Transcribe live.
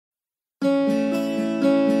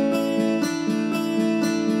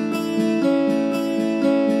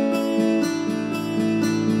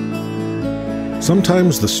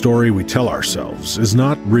Sometimes the story we tell ourselves is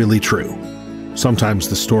not really true. Sometimes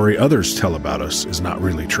the story others tell about us is not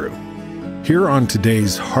really true. Here on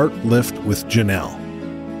today's Heart Lift with Janell,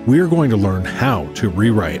 we are going to learn how to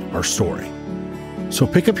rewrite our story. So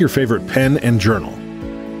pick up your favorite pen and journal,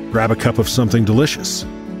 grab a cup of something delicious,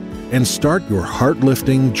 and start your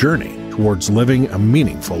heart-lifting journey towards living a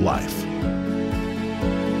meaningful life.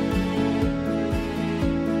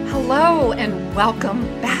 Hello and welcome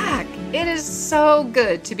back. It is so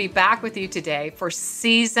good to be back with you today for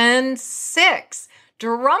season 6.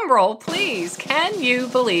 Drum roll, please. Can you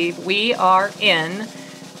believe we are in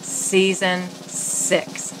season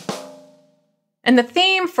 6? And the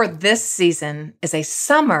theme for this season is a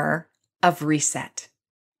summer of reset.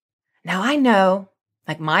 Now I know,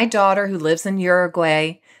 like my daughter who lives in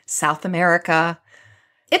Uruguay, South America,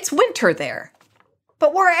 it's winter there.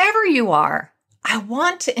 But wherever you are, I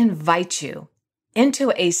want to invite you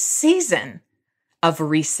into a season of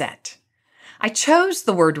reset. I chose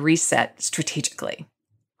the word reset strategically.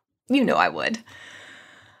 You know I would.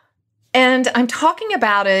 And I'm talking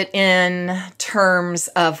about it in terms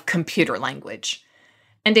of computer language.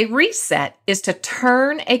 And a reset is to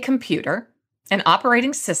turn a computer, an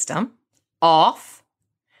operating system, off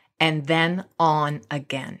and then on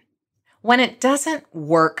again when it doesn't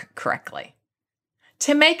work correctly,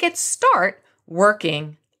 to make it start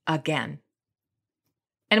working again.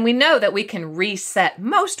 And we know that we can reset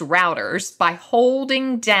most routers by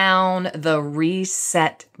holding down the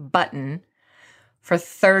reset button for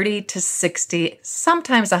 30 to 60,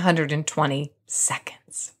 sometimes 120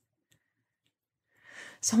 seconds.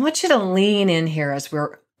 So I want you to lean in here as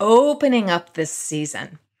we're opening up this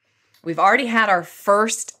season. We've already had our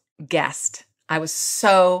first guest. I was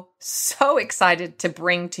so excited to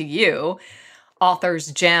bring to you authors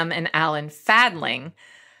Jem and Alan Fadling,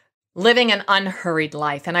 Living an Unhurried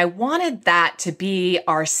Life. And I wanted that to be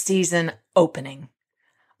our season opening,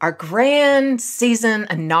 our grand season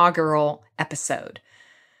inaugural episode.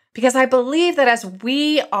 Because I believe that as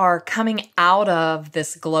we are coming out of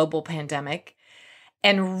this global pandemic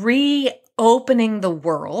and reopening the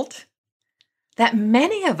world, that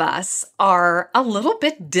many of us are a little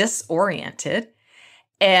bit disoriented,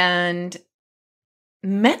 and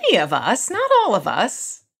many of us, not all of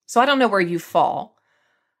us, so I don't know where you fall,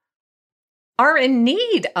 are in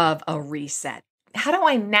need of a reset. How do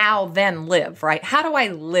I now then live, right? How do I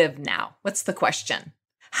live now? What's the question?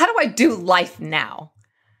 How do I do life now?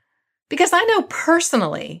 Because I know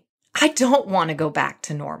personally, I don't want to go back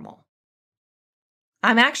to normal.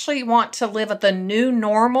 I actually want to live at the new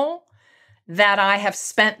normal that I have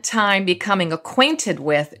spent time becoming acquainted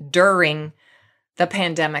with during the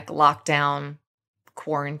pandemic lockdown,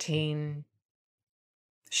 quarantine,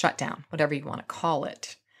 shutdown, whatever you want to call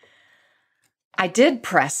it. I did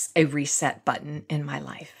press a reset button in my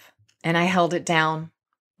life, and I held it down.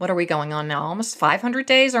 What are we going on now? Almost 500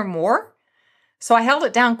 days or more? So I held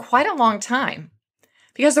it down quite a long time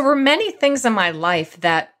because there were many things in my life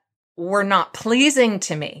that were not pleasing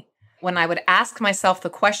to me. When I would ask myself the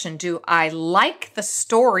question, do I like the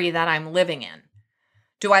story that I'm living in?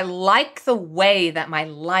 Do I like the way that my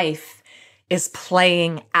life is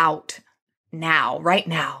playing out now, right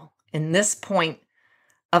now, in this point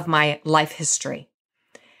of my life history?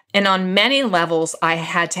 And on many levels, I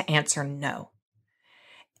had to answer no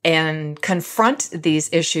and confront these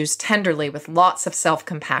issues tenderly with lots of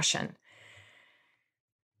self-compassion.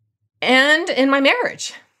 And in my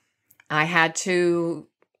marriage, I had to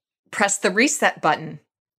press the reset button.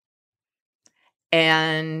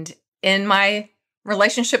 And in my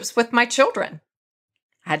relationships with my children,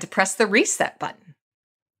 I had to press the reset button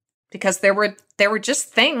because there were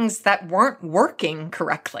just things that weren't working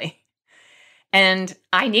correctly. And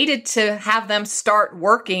I needed to have them start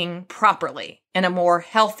working properly in a more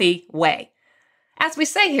healthy way. As we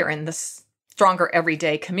say here in the Stronger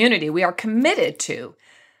Everyday community, we are committed to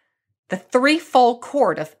the threefold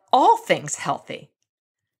cord of all things healthy: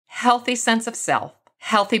 healthy sense of self,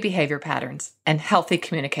 healthy behavior patterns, and healthy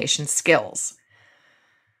communication skills.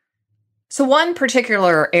 So one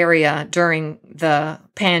particular area during the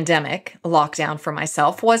pandemic lockdown for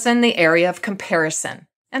myself was in the area of comparison.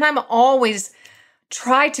 And I'm always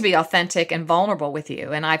tried to be authentic and vulnerable with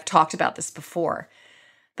you. And I've talked about this before,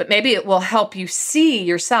 but maybe it will help you see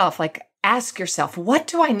yourself, like ask yourself, what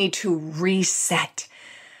do I need to reset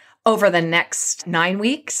over the next 9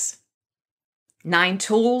 weeks? 9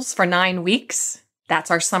 tools for 9 weeks. That's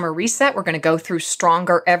our summer reset. We're going to go through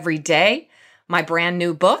Stronger Every Day, my brand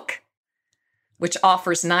new book, which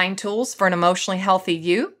offers 9 tools for an emotionally healthy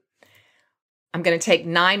you. I'm going to take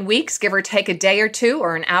 9 weeks, give or take a day or two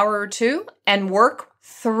or an hour or two, and work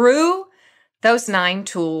through those 9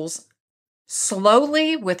 tools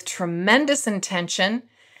slowly with tremendous intention,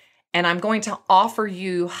 and I'm going to offer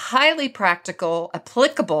you highly practical,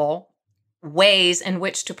 applicable ways in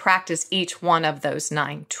which to practice each one of those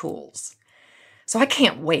 9 tools. So I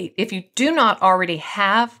can't wait. If you do not already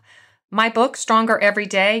have my book, Stronger Every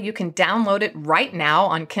Day, you can download it right now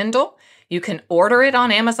on Kindle. You can order it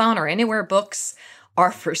on Amazon or anywhere books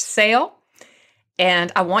are for sale.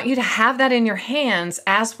 And I want you to have that in your hands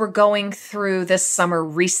as we're going through this summer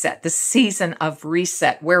reset, this season of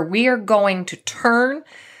reset, where we are going to turn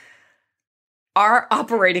our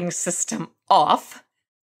operating system off.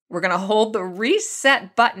 We're going to hold the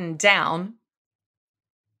reset button down,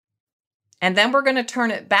 and then we're going to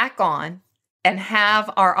turn it back on and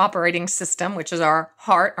have our operating system, which is our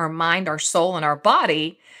heart, our mind, our soul, and our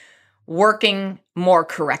body, working more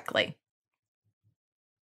correctly.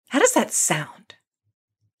 How does that sound?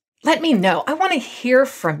 Let me know. I want to hear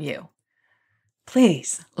from you.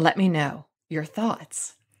 Please let me know your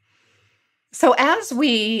thoughts. So as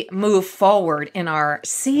we move forward in our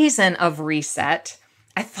season of reset,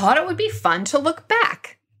 I thought it would be fun to look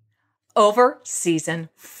back over season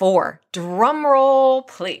 4. Drum roll,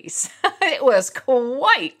 please. It was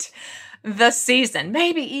quite the season,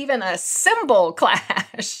 maybe even a cymbal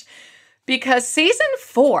clash, because season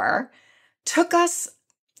 4 took us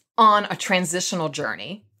on a transitional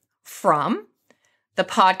journey from the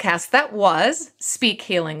podcast that was Speak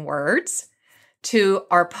Healing Words to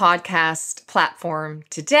our podcast platform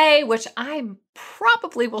today, which I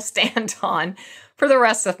probably will stand on for the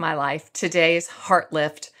rest of my life, today's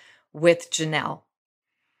Heartlift with Janell.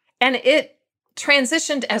 And it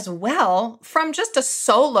transitioned as well from just a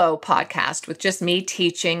solo podcast with just me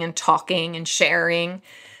teaching and talking and sharing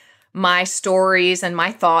my stories and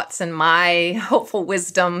my thoughts and my hopeful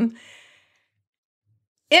wisdom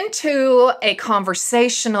into a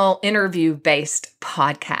conversational interview-based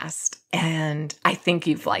podcast. And I think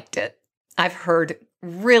you've liked it. I've heard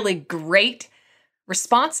really great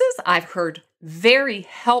responses. I've heard very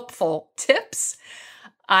helpful tips.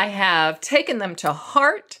 I have taken them to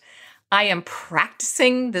heart. I am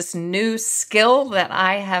practicing this new skill that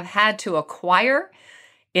I have had to acquire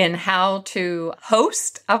in how to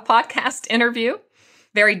host a podcast interview.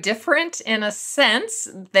 Very different in a sense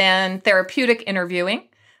than therapeutic interviewing,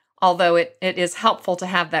 although it is helpful to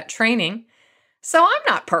have that training. So I'm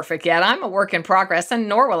not perfect yet. I'm a work in progress, and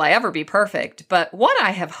nor will I ever be perfect. But what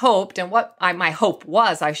I have hoped, and my hope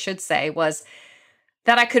was, I should say, was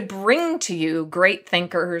that I could bring to you great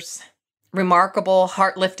thinkers, remarkable,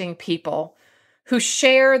 heart-lifting people who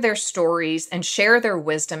share their stories and share their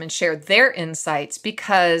wisdom and share their insights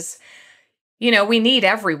because, we need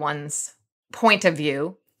everyone's point of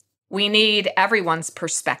view. We need everyone's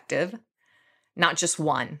perspective, not just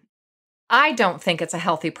one. I don't think it's a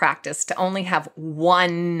healthy practice to only have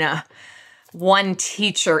one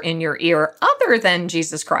teacher in your ear other than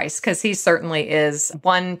Jesus Christ, because he certainly is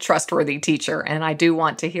one trustworthy teacher, and I do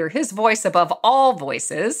want to hear his voice above all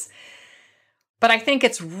voices. But I think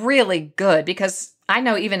it's really good because I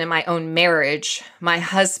know even in my own marriage, my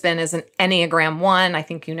husband is an Enneagram 1. I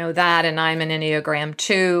think you know that, and I'm an Enneagram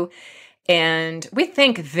 2. And we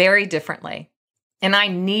think very differently. And I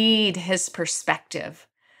need his perspective.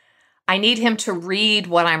 I need him to read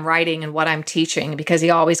what I'm writing and what I'm teaching because he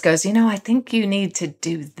always goes, I think you need to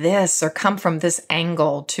do this or come from this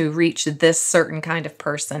angle to reach this certain kind of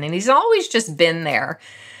person. And he's always just been there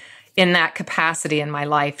in that capacity in my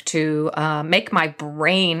life to make my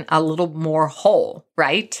brain a little more whole,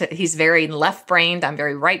 right? He's very left-brained. I'm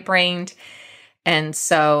very right-brained. And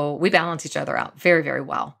so we balance each other out very, very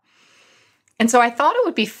well. And so I thought it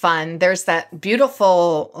would be fun. There's that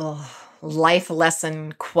beautiful life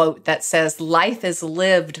lesson quote that says, life is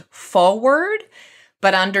lived forward,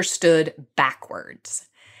 but understood backwards.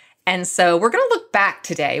 And so we're going to look back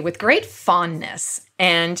today with great fondness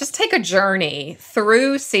and just take a journey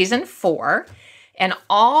through season 4 and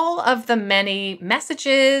all of the many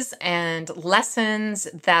messages and lessons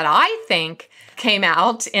that I think came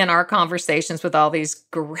out in our conversations with all these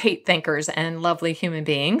great thinkers and lovely human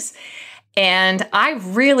beings. And I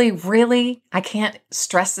really, I can't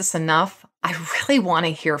stress this enough. I really want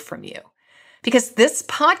to hear from you because this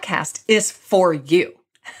podcast is for you.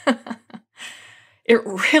 It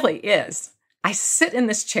really is. I sit in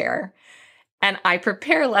this chair and I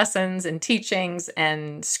prepare lessons and teachings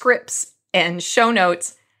and scripts and show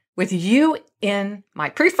notes with you in my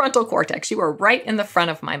prefrontal cortex. You are right in the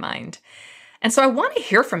front of my mind. And so I want to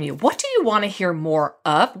hear from you. What do you want to hear more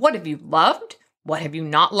of? What have you loved? What have you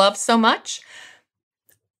not loved so much?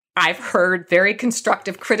 I've heard very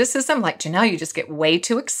constructive criticism like, Janell, you just get way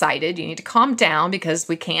too excited. You need to calm down because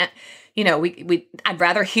we can't I'd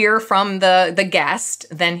rather hear from the guest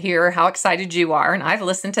than hear how excited you are. And I've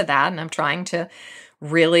listened to that, and I'm trying to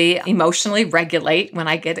really emotionally regulate when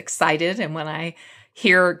I get excited and when I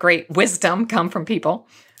hear great wisdom come from people.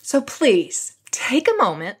 So please take a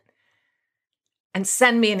moment and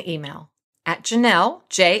send me an email at Janell,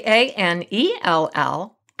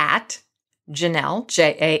 Janell, at Janell,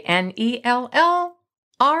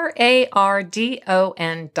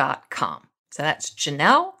 JanellRardon.com. So that's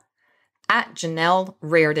Janell at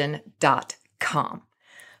JanellRardon.com.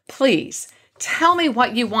 Please tell me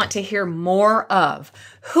what you want to hear more of.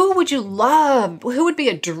 Who would you love? Who would be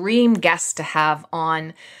a dream guest to have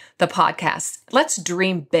on the podcast? Let's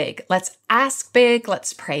dream big. Let's ask big.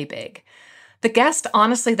 Let's pray big. The guest,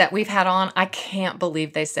 honestly, that we've had on, I can't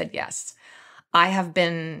believe they said yes.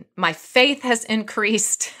 My faith has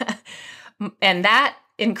increased, and that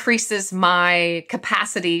increases my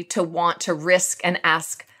capacity to want to risk and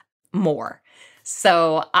ask more.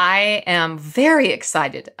 So I am very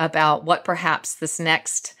excited about what perhaps this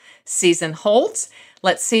next season holds.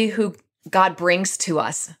 Let's see who God brings to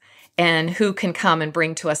us and who can come and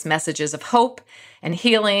bring to us messages of hope and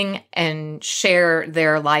healing and share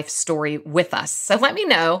their life story with us. So let me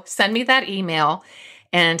know. Send me that email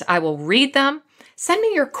and I will read them. Send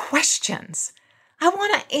me your questions. I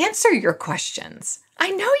want to answer your questions.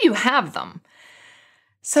 I know you have them.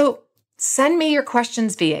 So send me your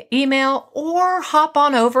questions via email or hop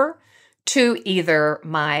on over to either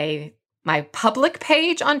my public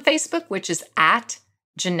page on Facebook, which is at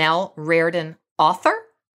Janell Rardon Author,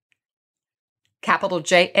 capital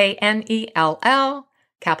Janell,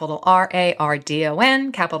 capital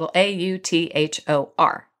Rardon, capital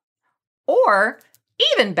Author. Or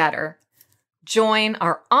even better, join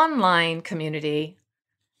our online community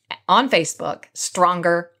on Facebook,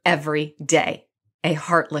 Stronger Every Day, a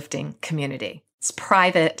heart-lifting community. It's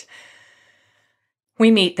private.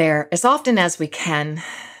 We meet there as often as we can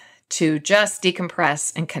to just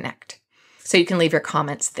decompress and connect. So you can leave your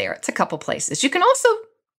comments there. It's a couple places. You can also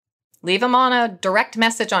leave them on a direct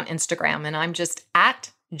message on Instagram, and I'm just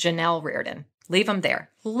at Janell Rardon. Leave them there.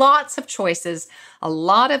 Lots of choices. A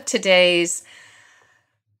lot of today's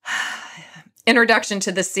introduction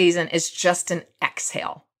to the season is just an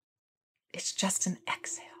exhale. It's just an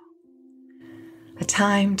exhale. A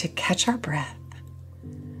time to catch our breath.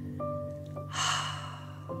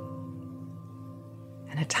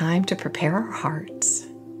 And a time to prepare our hearts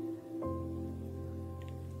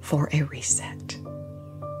for a reset.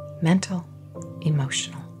 Mental,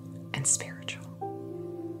 emotional, and spiritual.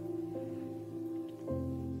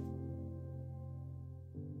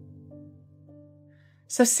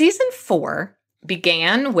 So season 4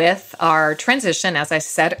 began with our transition, as I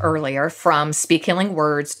said earlier, from Speak Healing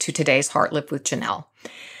Words to today's Heart Lift with Janell.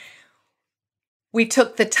 We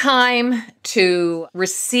took the time to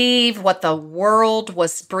receive what the world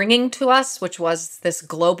was bringing to us, which was this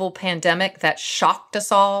global pandemic that shocked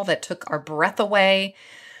us all, that took our breath away,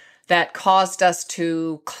 that caused us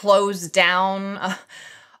to close down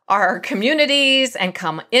our communities and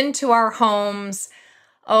come into our homes.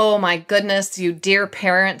 Oh my goodness, you dear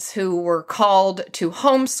parents who were called to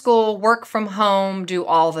homeschool, work from home, do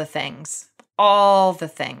all the things. All the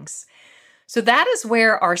things. So that is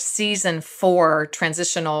where our season 4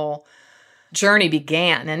 transitional journey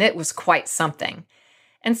began, and it was quite something.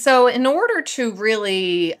 And so in order to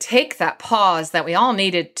really take that pause that we all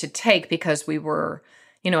needed to take because we were,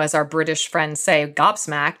 as our British friends say,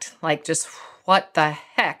 gobsmacked, like just what the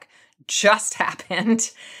heck just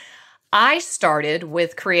happened, I started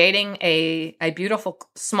with creating a beautiful,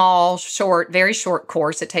 small, short, very short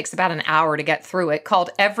course. It takes about an hour to get through it, called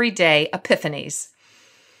Everyday Epiphanies.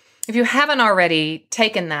 If you haven't already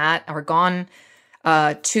taken that or gone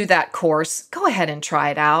to that course, go ahead and try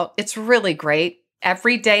it out. It's really great.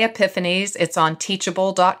 Everyday Epiphanies. It's on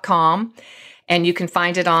teachable.com, and you can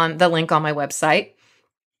find it on the link on my website.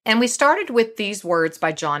 And we started with these words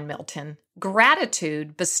by John Milton.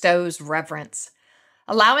 Gratitude bestows reverence,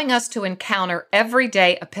 allowing us to encounter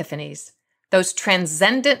everyday epiphanies, those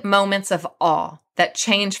transcendent moments of awe that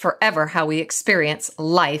change forever how we experience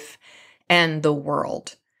life and the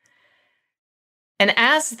world. And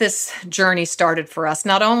as this journey started for us,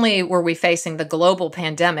 not only were we facing the global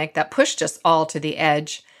pandemic that pushed us all to the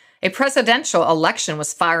edge, a presidential election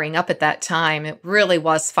was firing up at that time. It really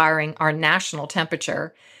was firing our national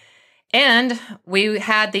temperature. And we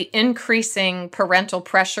had the increasing parental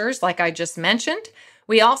pressures, like I just mentioned.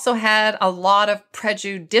 We also had a lot of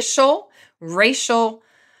prejudicial, racial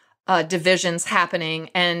divisions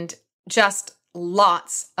happening and just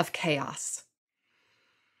lots of chaos.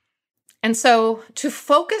 And so to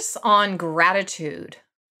focus on gratitude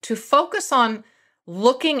to focus on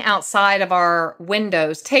looking outside of our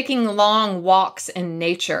windows, taking long walks in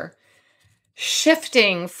nature,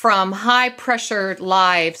 shifting from high-pressured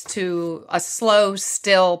lives to a slow,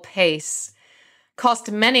 still pace,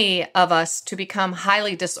 caused many of us to become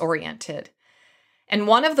highly disoriented. And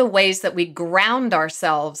one of the ways that we ground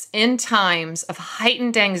ourselves in times of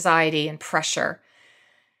heightened anxiety and pressure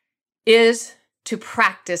is to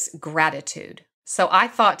practice gratitude. So I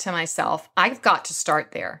thought to myself, I've got to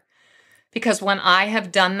start there. Because when I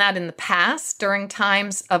have done that in the past during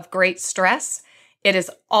times of great stress, it has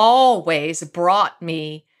always brought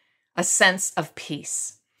me a sense of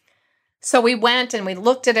peace. So we went and we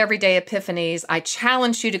looked at everyday epiphanies. I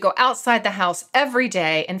challenged you to go outside the house every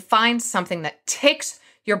day and find something that takes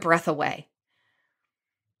your breath away.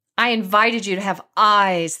 I invited you to have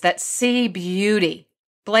eyes that see beauty.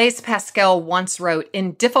 Blaise Pascal once wrote,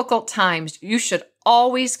 "In difficult times, you should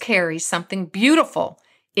always carry something beautiful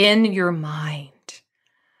in your mind."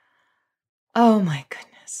 Oh my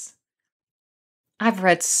goodness. I've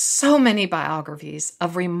read so many biographies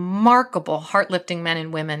of remarkable heart-lifting men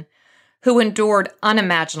and women who endured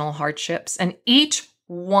unimaginable hardships, and each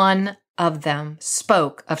one of them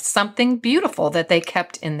spoke of something beautiful that they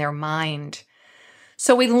kept in their mind.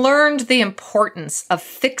 So we learned the importance of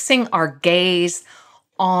fixing our gaze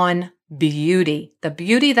on beauty, the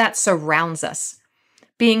beauty that surrounds us,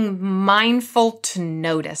 being mindful to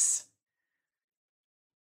notice,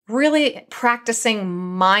 really practicing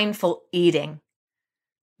mindful eating,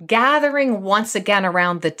 gathering once again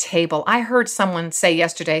around the table. I heard someone say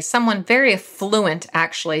yesterday, someone very affluent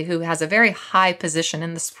actually, who has a very high position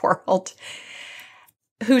in this world,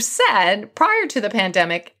 who said prior to the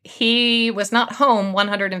pandemic, he was not home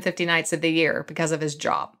 150 nights of the year because of his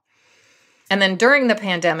job. And then during the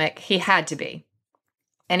pandemic, he had to be.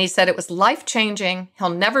 And he said it was life-changing. He'll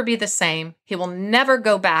never be the same. He will never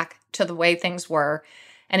go back to the way things were.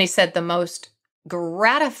 And he said the most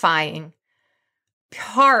gratifying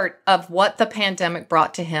part of what the pandemic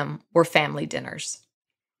brought to him were family dinners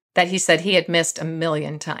that he said he had missed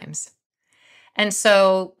 1,000,000 times. And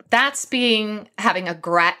so that's having a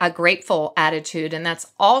grateful attitude. And that's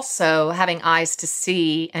also having eyes to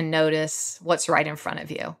see and notice what's right in front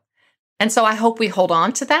of you. And so I hope we hold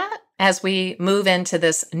on to that as we move into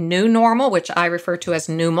this new normal, which I refer to as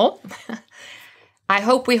noomal. I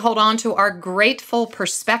hope we hold on to our grateful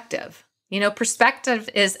perspective. You know, perspective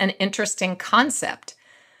is an interesting concept.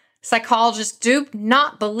 Psychologists do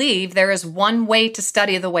not believe there is one way to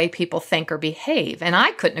study the way people think or behave. And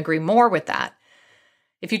I couldn't agree more with that.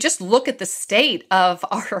 If you just look at the state of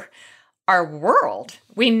our world,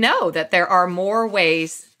 we know that there are more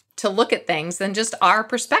ways to look at things than just our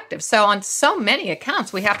perspective. So on so many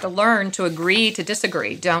accounts, we have to learn to agree to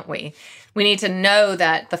disagree, don't we? We need to know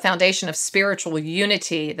that the foundation of spiritual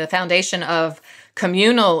unity, the foundation of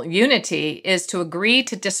communal unity is to agree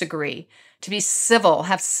to disagree, to be civil,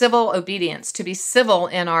 have civil obedience, to be civil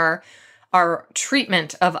in our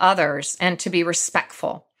treatment of others, and to be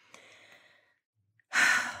respectful.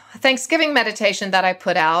 Thanksgiving meditation that I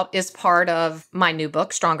put out is part of my new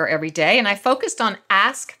book, Stronger Every Day, and I focused on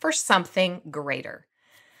ask for something greater.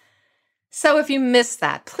 So if you missed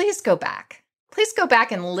that, please go back. Please go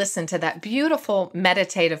back and listen to that beautiful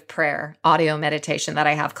meditative prayer, audio meditation that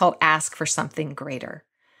I have called Ask for Something Greater.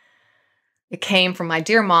 It came from my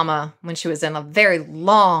dear mama when she was in a very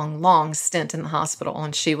long stint in the hospital,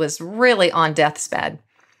 and she was really on death's bed.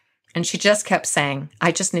 And she just kept saying,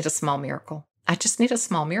 I just need a small miracle. I just need a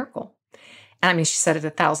small miracle. And I mean, she said it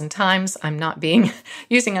 1,000 times. I'm not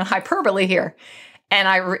using a hyperbole here. And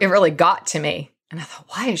it really got to me. And I thought,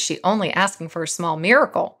 why is she only asking for a small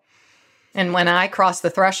miracle? And when I crossed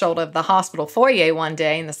the threshold of the hospital foyer one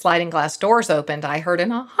day and the sliding glass doors opened, I heard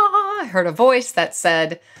I heard a voice that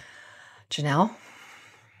said, Janell,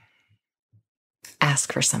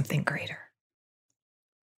 ask for something greater.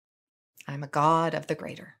 I'm a God of the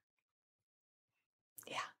greater.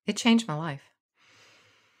 Yeah, it changed my life.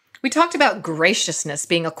 We talked about graciousness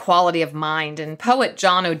being a quality of mind, and poet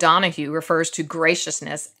John O'Donohue refers to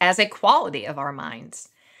graciousness as a quality of our minds.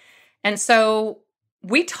 And so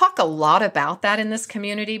we talk a lot about that in this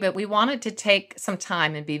community, but we wanted to take some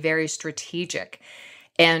time and be very strategic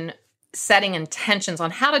in setting intentions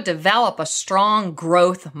on how to develop a strong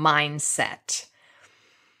growth mindset.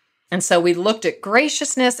 And so we looked at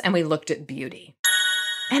graciousness and we looked at beauty.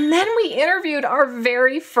 And then we interviewed our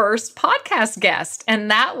very first podcast guest, and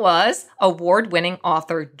that was award-winning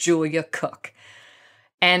author Julia Cook.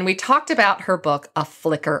 And we talked about her book, A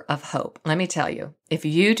Flicker of Hope. Let me tell you, if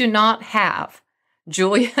you do not have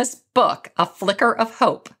Julia's book, A Flicker of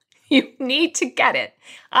Hope, you need to get it.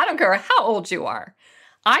 I don't care how old you are.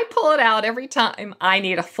 I pull it out every time I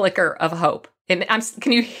need a flicker of hope. And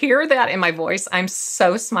can you hear that in my voice? I'm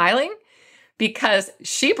so smiling because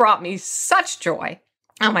she brought me such joy.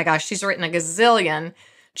 Oh my gosh, she's written a gazillion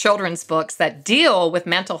children's books that deal with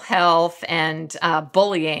mental health and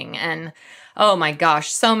bullying. And oh my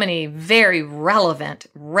gosh, so many very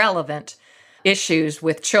relevant issues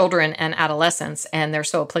with children and adolescents. And they're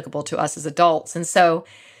so applicable to us as adults. And so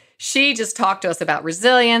she just talked to us about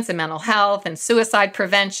resilience and mental health and suicide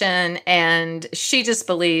prevention. And she just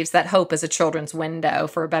believes that hope is a children's window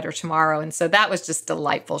for a better tomorrow. And so that was just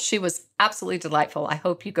delightful. She was absolutely delightful. I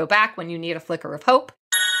hope you go back when you need a flicker of hope.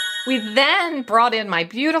 We then brought in my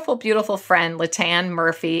beautiful, beautiful friend, Latan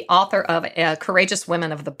Murphy, author of Courageous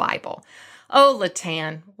Women of the Bible. Oh,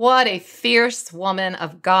 Latan, what a fierce woman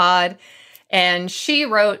of God. And she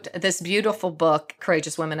wrote this beautiful book,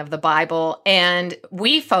 Courageous Women of the Bible, and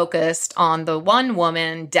we focused on the one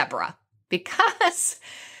woman, Deborah, because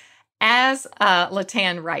as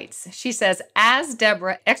Latan writes, she says, as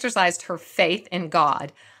Deborah exercised her faith in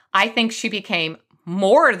God, I think she became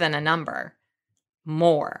more than a number,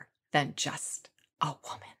 more than just a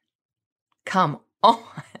woman. Come on.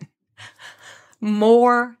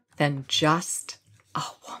 More than just a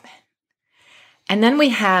woman. And then we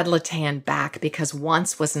had Latan back because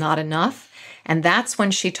once was not enough. And that's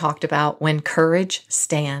when she talked about when courage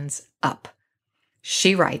stands up.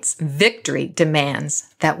 She writes, victory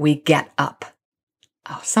demands that we get up.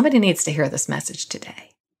 Oh, somebody needs to hear this message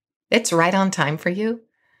today. It's right on time for you.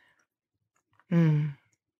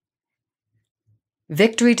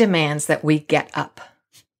 Victory demands that we get up.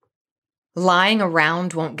 Lying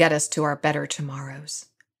around won't get us to our better tomorrows.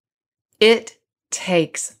 It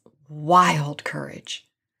takes wild courage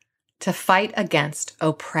to fight against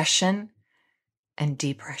oppression and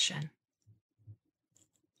depression.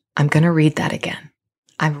 I'm going to read that again.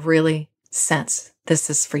 I really sense this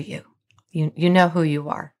is for you. You know who you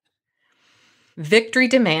are. Victory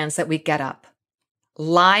demands that we get up.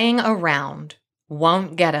 Lying around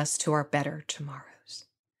won't get us to our better tomorrows.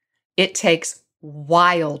 It takes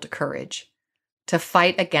wild courage to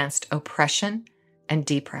fight against oppression and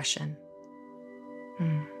depression.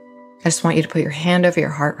 I just want you to put your hand over your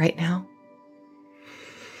heart right now.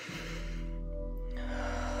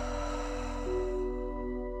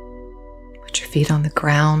 Put your feet on the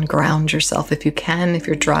ground. Ground yourself if you can. If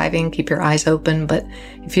you're driving, keep your eyes open. But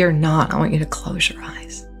if you're not, I want you to close your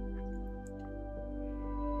eyes.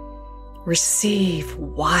 Receive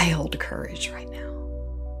wild courage right now.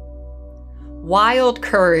 Wild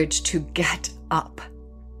courage to get up.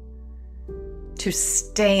 To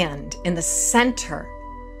stand in the center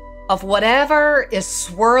of whatever is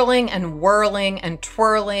swirling and whirling and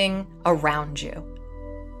twirling around you.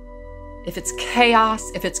 If it's chaos,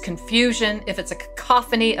 if it's confusion, if it's a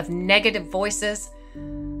cacophony of negative voices,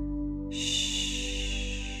 shh.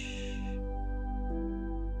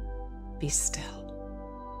 Be still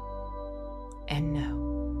and know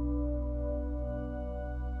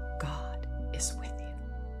God is with you.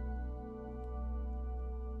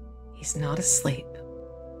 He's not asleep.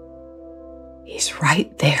 He's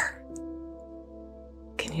right there.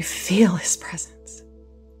 Can you feel his presence?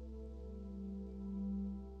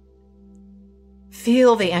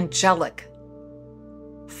 Feel the angelic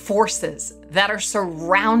forces that are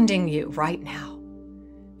surrounding you right now.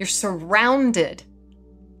 You're surrounded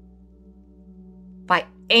by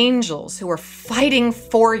angels who are fighting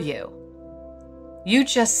for you. You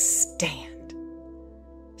just stand.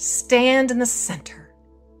 Stand in the center,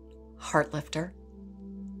 Heartlifter.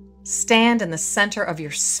 Stand in the center of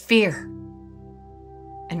your sphere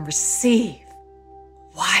and receive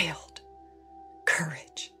wild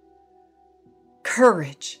courage.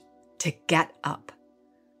 Courage to get up.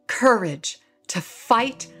 Courage to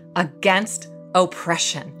fight against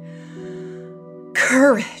oppression.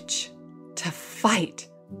 Courage to fight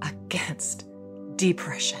against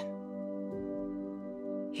depression.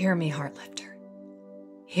 Hear me, Heartlifter.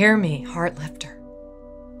 Hear me, Heartlifter.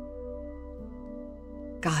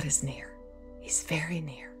 God is near. He's very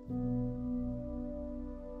near.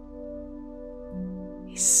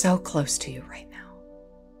 He's so close to you right now.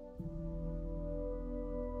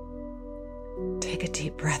 Take a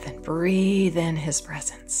deep breath and breathe in his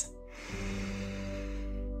presence.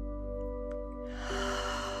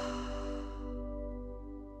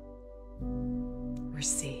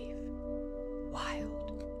 Receive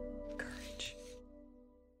wild courage.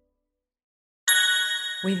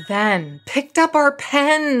 We then picked up our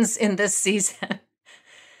pens in this season.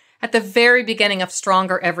 At the very beginning of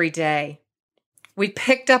Stronger Every Day, we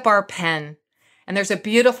picked up our pen, and there's a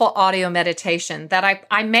beautiful audio meditation that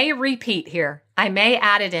I may repeat here. I may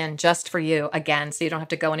add it in just for you again, so you don't have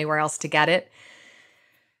to go anywhere else to get it.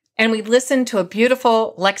 And we listened to a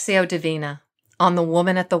beautiful Lectio Divina on the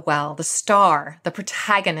woman at the well, the star, the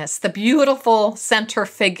protagonist, the beautiful center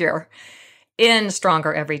figure in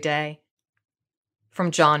Stronger Every Day from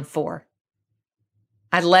John 4.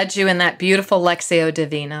 I led you in that beautiful Lectio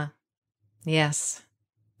Divina. Yes.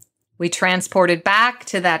 We transported back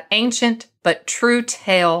to that ancient but true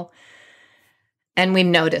tale, and we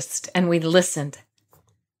noticed and we listened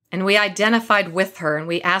and we identified with her and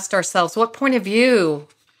we asked ourselves, what point of view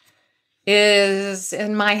is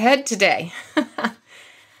in my head today?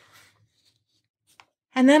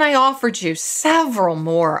 And then I offered you several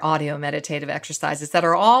more audio meditative exercises that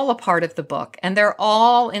are all a part of the book, and they're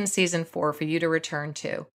all in season 4 for you to return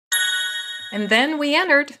to. And then we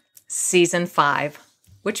entered season 5,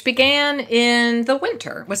 which began in the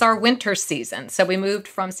winter. It was our winter season. So we moved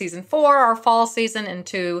from season 4, our fall season,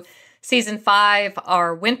 into season 5,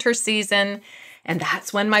 our winter season. And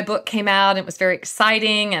that's when my book came out. It was very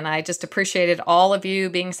exciting, and I just appreciated all of you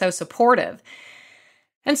being so supportive.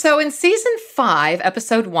 And so in season 5,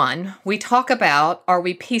 episode 1, we talk about, are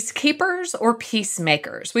we peacekeepers or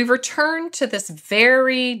peacemakers? We've returned to this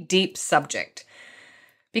very deep subject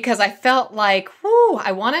because I felt like,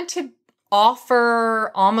 I wanted to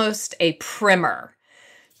offer almost a primer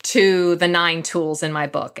to the 9 tools in my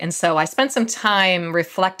book. And so I spent some time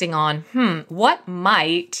reflecting on, what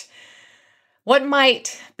might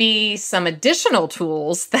be some additional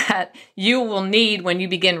tools that you will need when you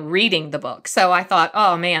begin reading the book. So I thought,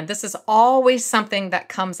 oh man, this is always something that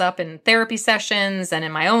comes up in therapy sessions and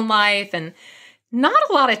in my own life, and not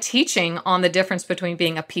a lot of teaching on the difference between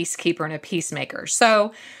being a peacekeeper and a peacemaker.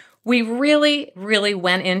 So we really, really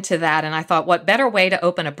went into that, and I thought, what better way to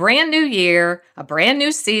open a brand new year, a brand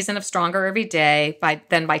new season of Stronger Every Day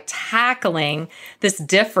than by tackling this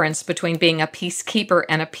difference between being a peacekeeper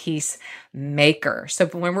and a peacemaker. So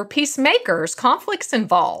when we're peacemakers, conflict's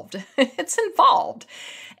involved. It's involved.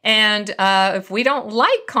 And if we don't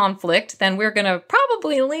like conflict, then we're going to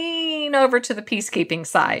probably lean over to the peacekeeping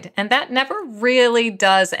side, and that never really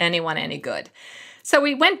does anyone any good. So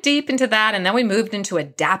we went deep into that, and then we moved into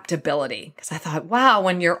adaptability, because I thought, wow,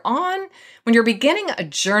 when you're beginning a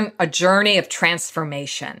journey of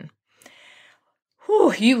transformation,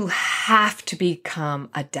 you have to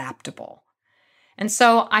become adaptable. And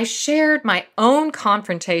so I shared my own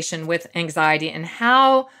confrontation with anxiety and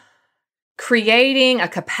how creating a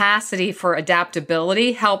capacity for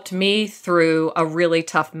adaptability helped me through a really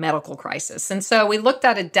tough medical crisis. And so we looked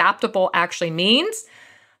at adaptable actually means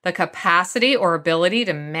the capacity or ability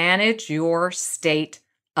to manage your state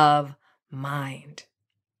of mind.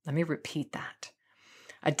 Let me repeat that.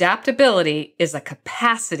 Adaptability is a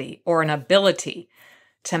capacity or an ability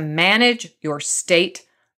to manage your state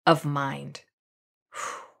of mind.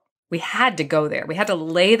 We had to go there. We had to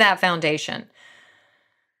lay that foundation.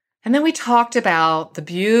 And then we talked about the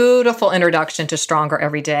beautiful introduction to Stronger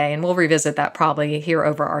Every Day, and we'll revisit that probably here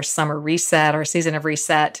over our summer reset, our season of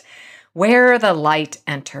reset, where the light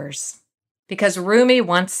enters. Because Rumi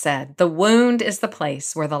once said, the wound is the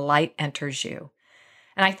place where the light enters you.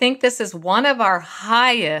 And I think this is one of our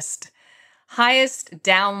highest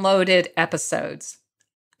downloaded episodes.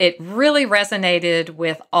 It really resonated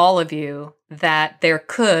with all of you that there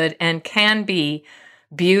could and can be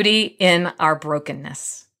beauty in our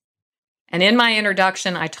brokenness. And in my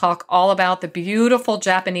introduction, I talk all about the beautiful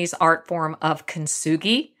Japanese art form of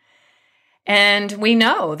kintsugi. And we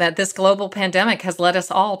know that this global pandemic has led us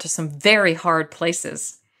all to some very hard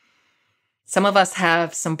places. Some of us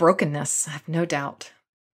have some brokenness, I have no doubt.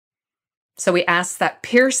 So we ask that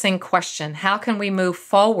piercing question, how can we move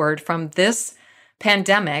forward from this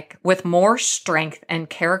pandemic with more strength and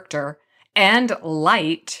character and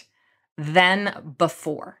light than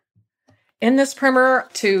before? In this primer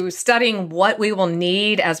to studying what we will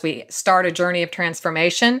need as we start a journey of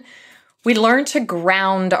transformation, we learn to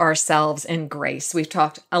ground ourselves in grace. We've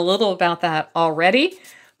talked a little about that already,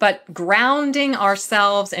 but grounding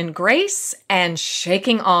ourselves in grace and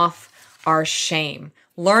shaking off our shame,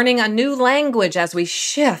 learning a new language as we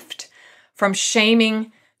shift from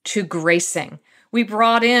shaming to gracing. We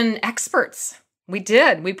brought in experts. We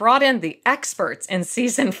did. We brought in the experts in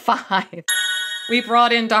season 5. We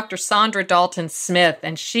brought in Dr. Sandra Dalton Smith,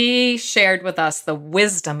 and she shared with us the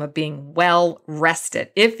wisdom of being well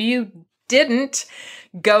rested. If you didn't,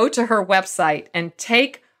 go to her website and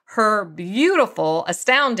take her beautiful,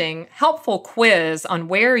 astounding, helpful quiz on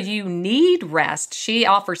where you need rest. She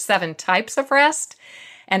offers 7 types of rest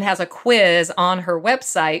and has a quiz on her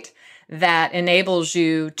website that enables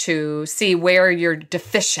you to see where your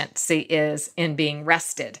deficiency is in being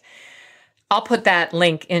rested. I'll put that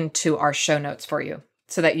link into our show notes for you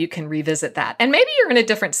so that you can revisit that. And maybe you're in a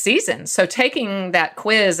different season, so taking that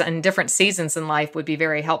quiz in different seasons in life would be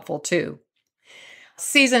very helpful too.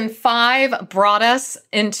 Season 5 brought us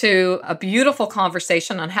into a beautiful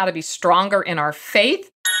conversation on how to be stronger in our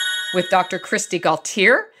faith with Dr. Christy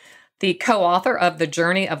Gaultier, the co-author of The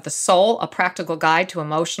Journey of the Soul, A Practical Guide to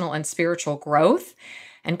Emotional and Spiritual Growth.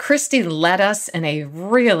 And Christy led us in a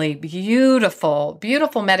really beautiful,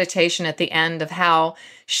 beautiful meditation at the end of how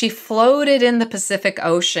she floated in the Pacific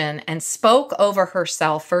Ocean and spoke over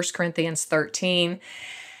herself, 1 Corinthians 13.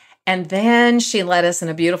 And then she led us in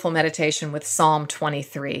a beautiful meditation with Psalm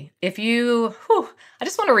 23. I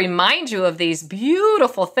just want to remind you of these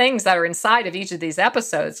beautiful things that are inside of each of these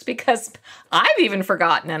episodes, because I've even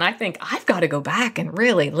forgotten, and I think I've got to go back and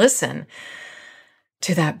really listen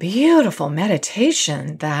to that beautiful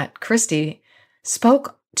meditation that Christy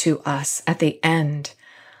spoke to us at the end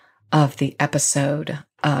of the episode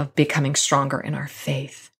of Becoming Stronger in Our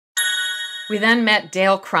Faith. We then met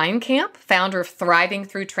Dale Kreinkamp, founder of Thriving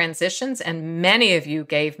Through Transitions, and many of you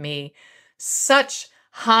gave me such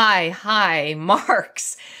high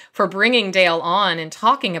marks for bringing Dale on and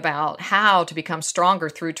talking about how to become stronger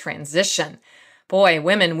through transition. Boy,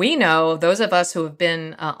 women, we know, those of us who have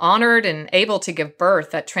been honored and able to give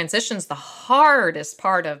birth, that transition's the hardest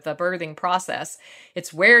part of the birthing process.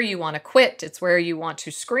 It's where you want to quit. It's where you want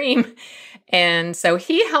to scream. And so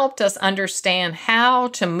he helped us understand how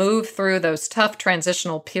to move through those tough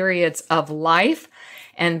transitional periods of life.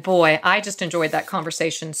 And boy, I just enjoyed that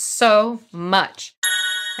conversation so much.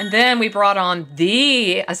 And then we brought on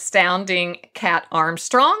the astounding Kat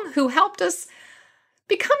Armstrong, who helped us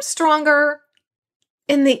become stronger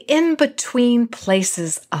in the in-between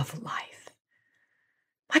places of life.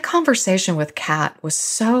 My conversation with Kat was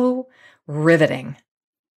so riveting.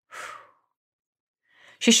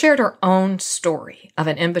 She shared her own story of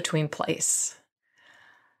an in-between place,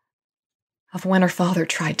 of when her father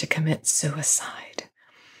tried to commit suicide.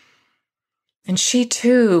 And she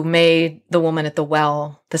too made the woman at the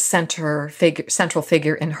well the central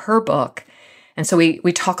figure in her book. And so we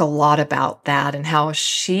talk a lot about that and how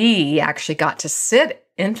she actually got to sit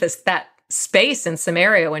in that space in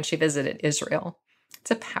Samaria when she visited Israel.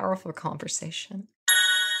 It's a powerful conversation.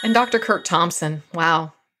 And Dr. Kurt Thompson,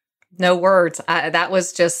 wow, no words. I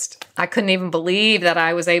couldn't even believe that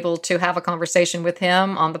I was able to have a conversation with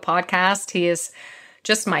him on the podcast. He is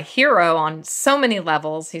just my hero on so many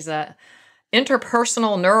levels. He's a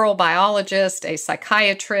interpersonal neurobiologist, a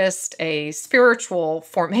psychiatrist, a spiritual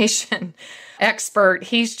formation expert.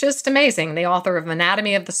 He's just amazing. The author of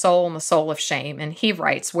Anatomy of the Soul and the Soul of Shame. And he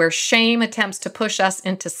writes, where shame attempts to push us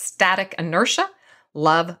into static inertia,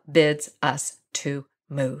 love bids us to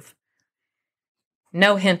move.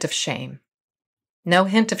 No hint of shame. No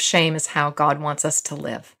hint of shame is how God wants us to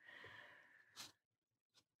live.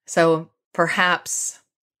 So perhaps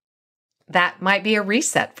that might be a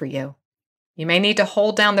reset for you. You may need to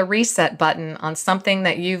hold down the reset button on something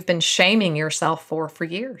that you've been shaming yourself for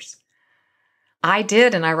years. I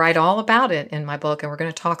did, and I write all about it in my book, and we're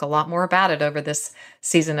going to talk a lot more about it over this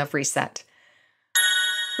season of Reset.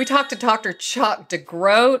 We talked to Dr. Chuck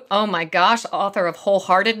DeGroat, oh my gosh, author of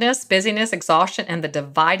Wholeheartedness, Busyness, Exhaustion, and the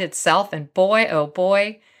Divided Self. And boy, oh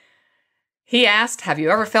boy, he asked, have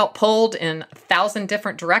you ever felt pulled in 1,000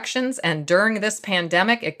 different directions? And during this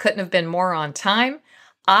pandemic, it couldn't have been more on time.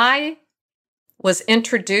 I was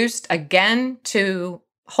introduced again to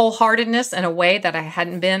wholeheartedness in a way that I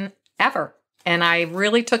hadn't been ever. And I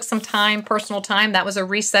really took some time, personal time. That was a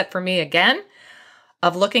reset for me again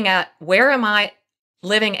of looking at where am I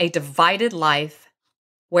living a divided life?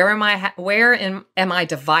 Where am I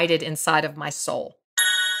divided inside of my soul?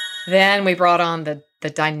 Then we brought on the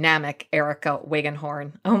dynamic Erica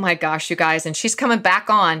Wagenhorn. Oh my gosh, you guys. And she's coming back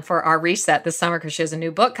on for our reset this summer because she has a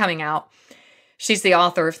new book coming out. She's the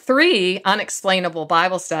author of 3 unexplainable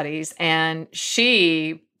Bible studies, and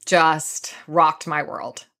she just rocked my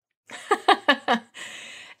world.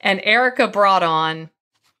 And Erica brought on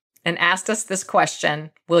and asked us this question,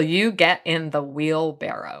 will you get in the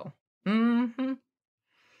wheelbarrow? Mm-hmm.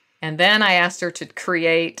 And then I asked her to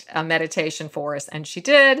create a meditation for us, and she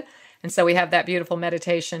did. And so we have that beautiful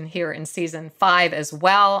meditation here in season 5 as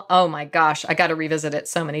well. Oh my gosh, I got to revisit it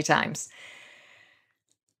so many times.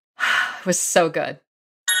 It was so good.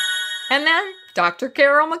 And then Dr.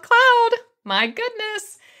 Carol McLeod, my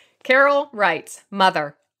goodness. Carol writes,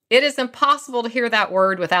 Mother, it is impossible to hear that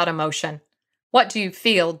word without emotion. What do you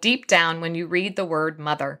feel deep down when you read the word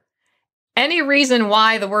mother? Any reason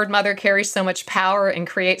why the word mother carries so much power and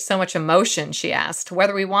creates so much emotion, she asked.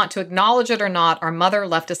 Whether we want to acknowledge it or not, our mother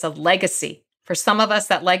left us a legacy For some of us,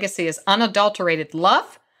 that legacy is unadulterated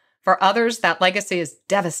love. For others, that legacy is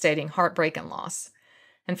devastating heartbreak and loss.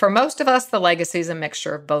 And for most of us, the legacy is a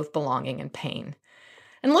mixture of both belonging and pain.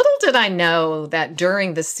 And little did I know that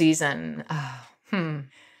during this season,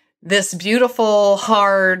 this beautiful,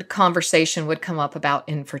 hard conversation would come up about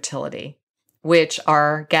infertility, which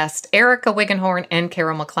our guest Erica Wiggenhorn and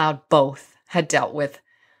Carol McLeod both had dealt with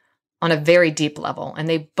on a very deep level. And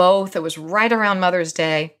it was right around Mother's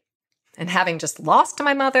Day, and having just lost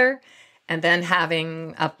my mother, and then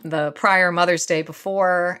having the prior Mother's Day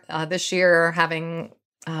before this year, having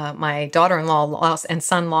my daughter-in-law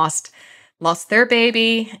lost their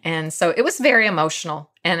baby. And so it was very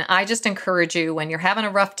emotional. And I just encourage you, when you're having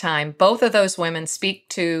a rough time, both of those women speak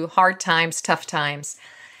to hard times, tough times.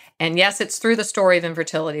 And yes, it's through the story of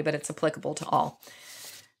infertility, but it's applicable to all.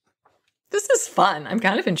 This is fun. I'm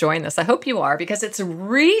kind of enjoying this. I hope you are, because it's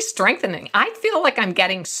re-strengthening. I feel like I'm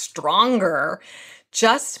getting stronger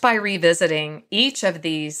just by revisiting each of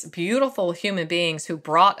these beautiful human beings who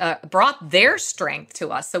brought their strength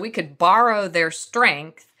to us so we could borrow their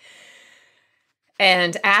strength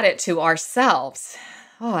and add it to ourselves.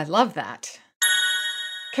 Oh, I love that.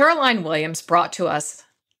 Caroline Williams brought to us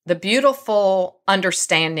the beautiful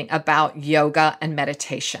understanding about yoga and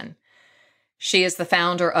meditation. She is the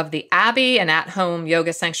founder of the Abbey, an at-home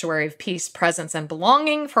yoga sanctuary of peace, presence, and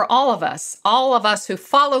belonging for all of us who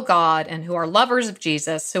follow God and who are lovers of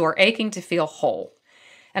Jesus, who are aching to feel whole.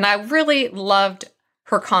 And I really loved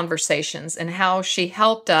her conversations and how she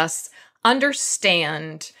helped us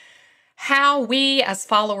understand how we as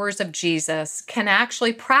followers of Jesus can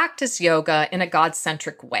actually practice yoga in a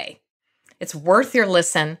God-centric way. It's worth your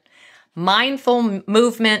listen. Mindful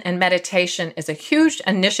movement and meditation is a huge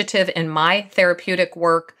initiative in my therapeutic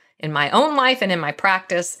work, in my own life and in my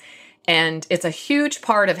practice. And it's a huge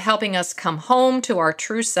part of helping us come home to our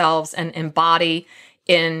true selves and embody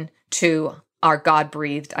into our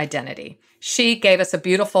God-breathed identity. She gave us a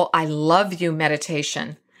beautiful I love you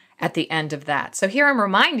meditation at the end of that. So here I'm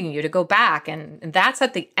reminding you to go back, and that's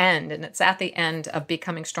at the end, and it's at the end of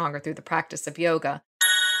becoming stronger through the practice of yoga.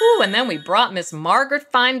 Ooh, and then we brought Miss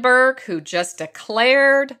Margaret Feinberg, who just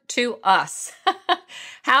declared to us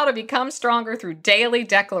how to become stronger through daily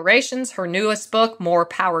declarations. Her newest book, More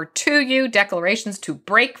Power to You, Declarations to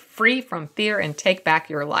Break Free from Fear and Take Back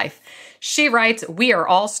Your Life. She writes, "We are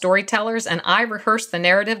all storytellers, and I rehearse the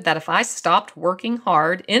narrative that if I stopped working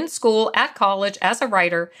hard in school, at college, as a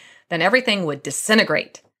writer, then everything would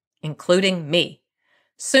disintegrate, including me.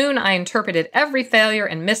 Soon I interpreted every failure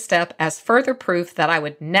and misstep as further proof that I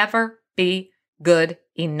would never be good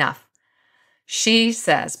enough." She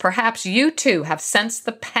says, perhaps you too have sensed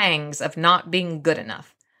the pangs of not being good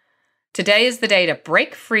enough. Today is the day to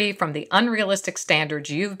break free from the unrealistic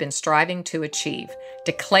standards you've been striving to achieve.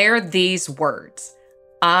 Declare these words: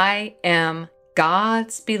 I am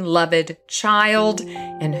God's beloved child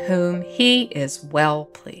in whom He is well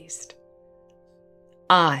pleased.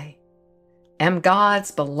 I am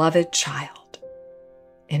God's beloved child,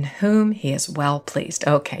 in whom He is well pleased.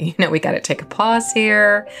 Okay, we got to take a pause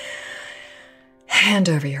here. Hand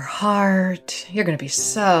over your heart. You're going to be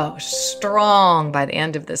so strong by the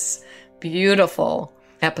end of this beautiful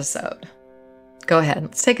episode. Go ahead.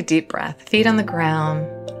 Let's take a deep breath. Feet on the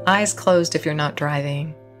ground. Eyes closed if you're not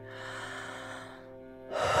driving.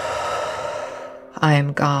 I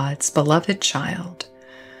am God's beloved child,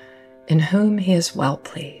 in whom He is well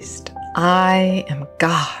pleased. I am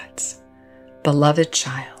God's beloved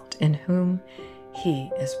child, in whom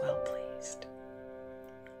He is well pleased.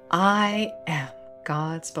 I am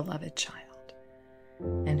God's beloved child,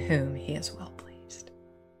 in whom He is well pleased.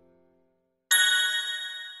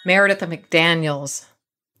 Meredith McDaniels,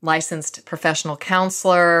 licensed professional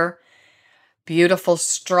counselor, beautiful,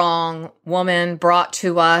 strong woman, brought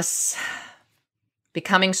to us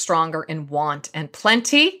Becoming Stronger in Want and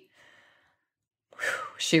Plenty.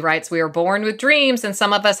 She writes, we are born with dreams, and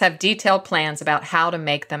some of us have detailed plans about how to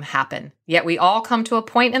make them happen. Yet we all come to a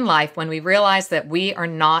point in life when we realize that we are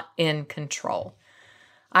not in control.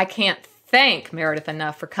 I can't thank Meredith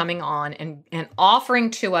enough for coming on and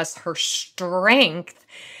offering to us her strength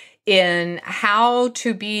in how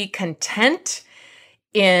to be content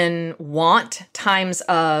in want, times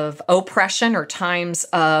of oppression or times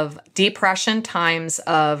of depression, times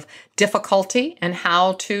of difficulty, and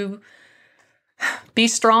how to be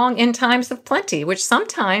strong in times of plenty, which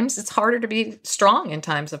sometimes it's harder to be strong in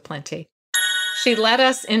times of plenty. She led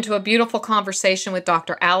us into a beautiful conversation with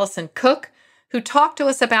Dr. Allison Cook, who talked to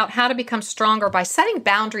us about how to become stronger by setting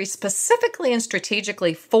boundaries specifically and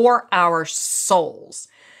strategically for our souls.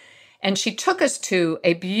 And she took us to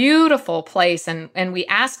a beautiful place, and we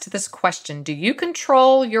asked this question: do you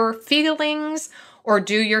control your feelings, or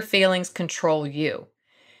do your feelings control you?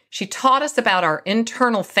 She taught us about our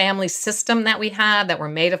internal family system that we have, that we're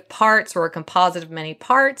made of parts, we're a composite of many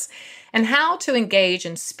parts, and how to engage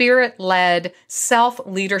in spirit-led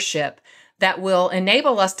self-leadership that will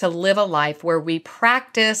enable us to live a life where we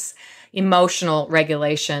practice emotional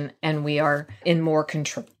regulation and we are in more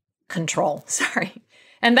control.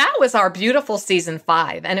 And that was our beautiful season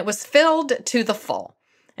 5, and it was filled to the full.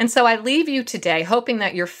 And so I leave you today hoping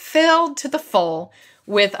that you're filled to the full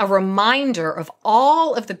with a reminder of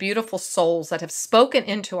all of the beautiful souls that have spoken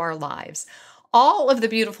into our lives, all of the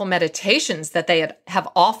beautiful meditations that they have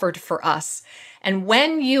offered for us. And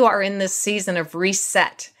when you are in this season of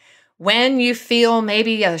reset, when you feel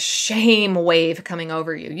maybe a shame wave coming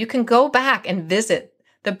over you, you can go back and visit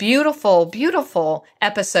the beautiful, beautiful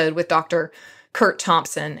episode with Dr. Kurt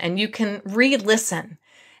Thompson, and you can re-listen,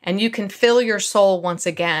 and you can fill your soul once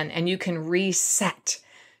again, and you can reset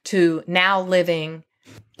to now living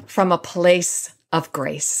from a place of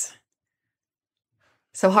grace.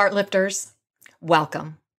 So Heartlifters,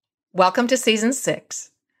 welcome. Welcome to season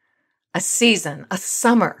 6, a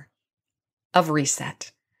summer of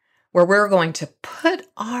reset, where we're going to put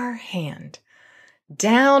our hand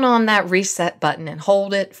down on that reset button and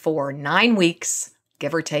hold it for 9 weeks,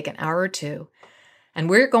 give or take an hour or two. And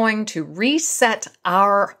we're going to reset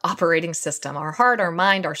our operating system, our heart, our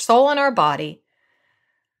mind, our soul, and our body.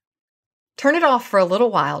 Turn it off for a little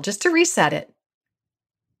while just to reset it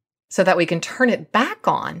so that we can turn it back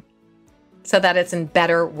on so that it's in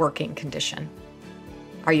better working condition.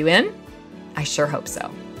 Are you in? I sure hope so.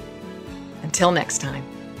 Until next time.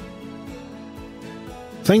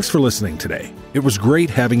 Thanks for listening today. It was great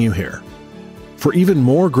having you here. For even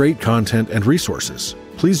more great content and resources,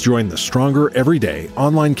 please join the Stronger Everyday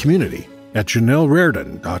online community at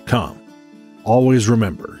janellreardon.com. Always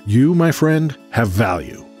remember, you, my friend, have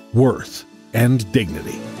value, worth, and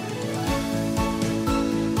dignity.